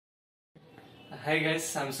Hi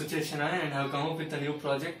guys, I'm Suchesh and I have come up with a new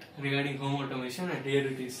project regarding home automation, and here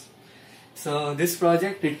it is. So this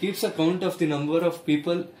project, it keeps a count of the number of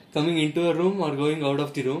people coming into a room or going out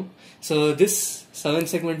of the room. So this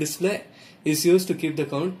 7-segment display is used to keep the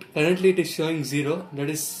count. Currently it is showing 0, that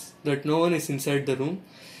is that no one is inside the room.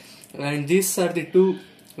 And these are the two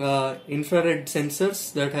infrared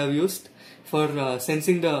sensors that I have used for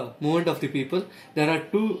sensing the movement of the people. There are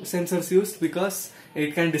two sensors used because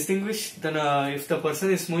it can distinguish if the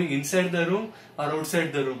person is moving inside the room or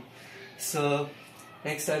outside the room. So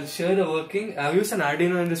next I'll show the working. I've used an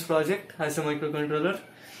Arduino in this project as a microcontroller,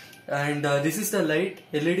 and this is the light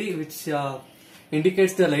LED which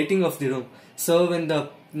indicates the lighting of the room. So when the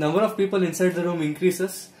number of people inside the room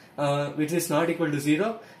increases, which is not equal to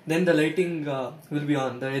 0, then the lighting will be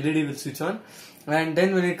on, the LED will switch on. And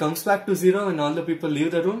then when it comes back to 0, when all the people leave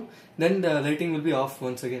the room, then the lighting will be off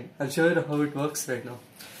once again. I'll show you how it works right now.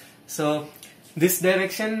 So this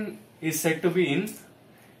direction is set to be in,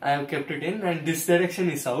 I have kept it in, and this direction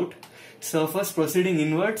is out. So first proceeding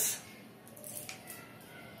inwards.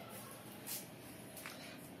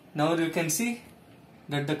 Now you can see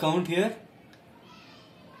that the count here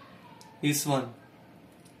is 1.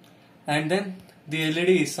 And then the LED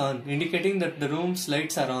is on, indicating that the room's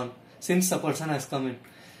lights are on since a person has come in.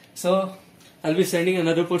 So I'll be sending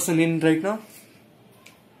another person in right now.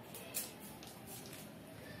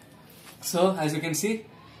 So as you can see,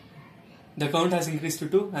 the count has increased to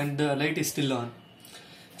 2 and the light is still on.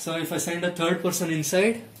 So if I send a third person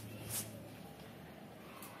inside,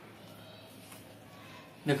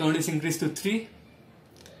 the count is increased to 3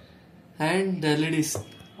 and the LED is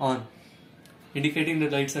on, indicating the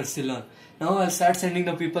lights are still on. Now I'll start sending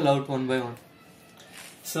the people out one by one.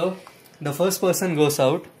 So the first person goes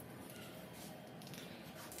out,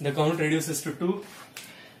 the count reduces to 2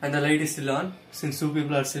 and the light is still on since 2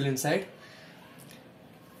 people are still inside.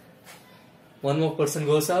 One more person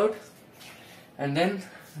goes out, and then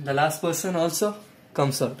the last person also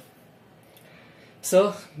comes out.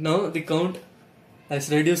 So now the count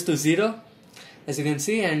has reduced to 0, as you can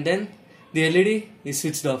see, and then the LED is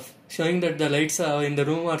switched off, showing that the lights in the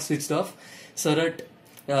room are switched off so that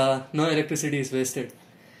no electricity is wasted.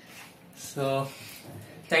 So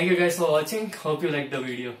thank you guys for watching. Hope you liked the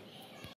video.